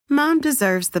Mom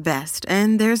deserves the best,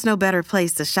 and there's no better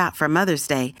place to shop for Mother's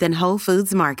Day than Whole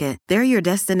Foods Market. They're your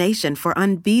destination for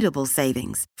unbeatable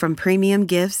savings, from premium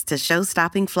gifts to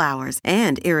show-stopping flowers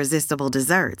and irresistible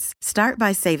desserts. Start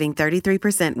by saving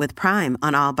 33% with Prime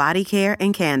on all body care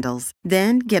and candles.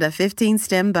 Then get a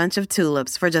 15-stem bunch of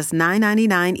tulips for just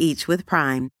 $9.99 each with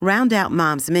Prime. Round out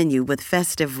Mom's menu with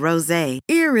festive rosé,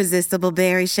 irresistible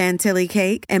berry chantilly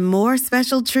cake, and more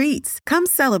special treats. Come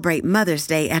celebrate Mother's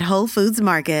Day at Whole Foods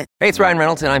Market. Hey, it's Ryan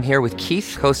Reynolds, and I'm here with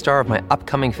Keith, co-star of my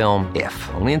upcoming film, If,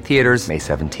 only in theaters May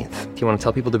 17th. Do you want to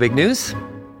tell people the big news?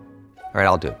 All right,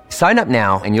 I'll do it. Sign up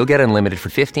now and you'll get unlimited for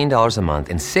 $15 a month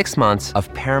and 6 months of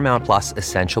Paramount Plus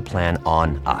Essential Plan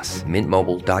on us.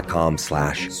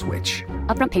 MintMobile.com/switch.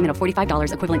 Upfront payment of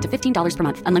 $45 equivalent to $15 per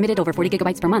month. Unlimited over 40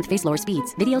 gigabytes per month. Face lower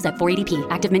speeds. Videos at 480p.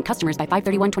 Active Mint customers by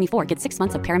 531.24 get 6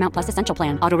 months of Paramount Plus Essential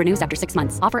Plan. Auto renews after 6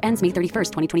 months. Offer ends May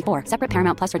 31st, 2024. Separate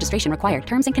Paramount Plus registration required.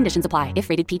 Terms and conditions apply if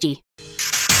rated PG.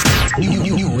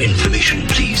 New information,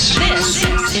 please. This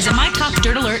is a My Talk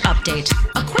Dirt Alert update.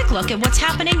 A quick look at what's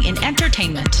happening in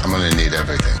entertainment. I'm gonna need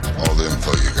everything, all the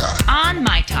info you got. On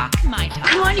My Talk. Come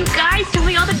on, you guys, give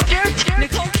me all the dirt.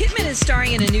 Nicole Kidman is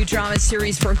starring in a new drama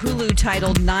series for Hulu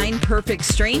titled 9 Perfect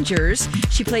Strangers.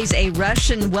 She plays a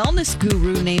Russian wellness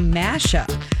guru named Masha.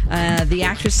 The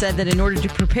actress said that in order to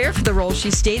prepare for the role, she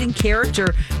stayed in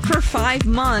character for 5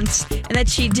 months and that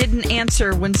she didn't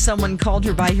answer when someone called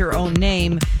her by her own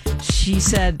name. She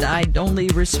said, I'd only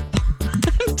respond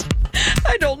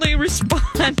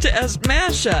as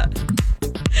Masha.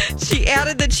 She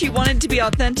added that she wanted to be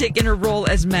authentic in her role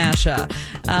as Masha.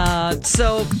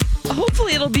 So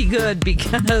hopefully it'll be good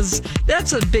because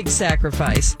that's a big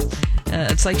sacrifice.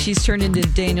 It's like she's turned into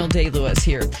Daniel Day-Lewis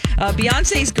here.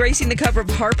 Beyonce is gracing the cover of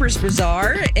Harper's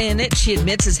Bazzar. In it, she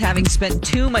admits as having spent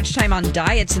too much time on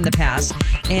diets in the past.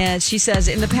 And she says,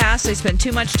 in the past, I spent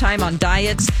too much time on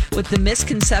diets with the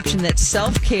misconception that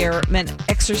self-care meant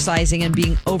exercising and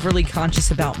being overly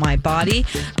conscious about my body.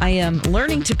 I am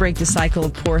learning to break the cycle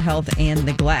of poor health and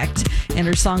neglect. And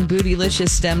her song Bootylicious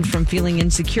stemmed from feeling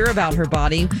insecure about her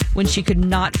body when she could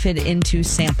not fit into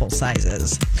sample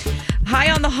sizes.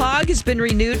 High on the Hog has been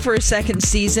renewed for a second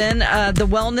season. The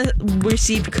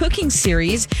well-received cooking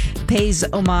series pays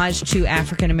homage to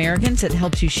African Americans. It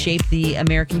helped to shape the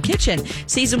American kitchen.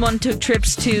 Season 1 took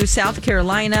trips to South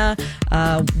Carolina,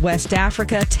 West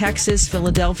Africa, Texas,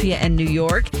 Philadelphia, and New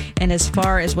York. And as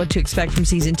far as what to expect from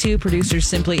Season 2, producers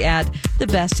simply add, the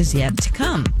best is yet to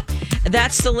come.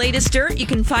 That's the latest dirt. You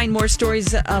can find more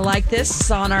stories like this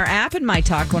on our app at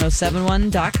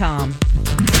mytalk1071.com.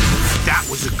 That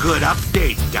was a good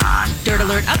update, Don. Dirt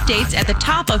Alert updates at the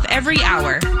top of every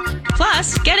hour.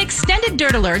 Plus, get extended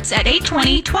Dirt Alerts at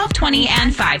 8:20, 12:20,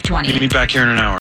 and 5:20. Meet me back here in an hour.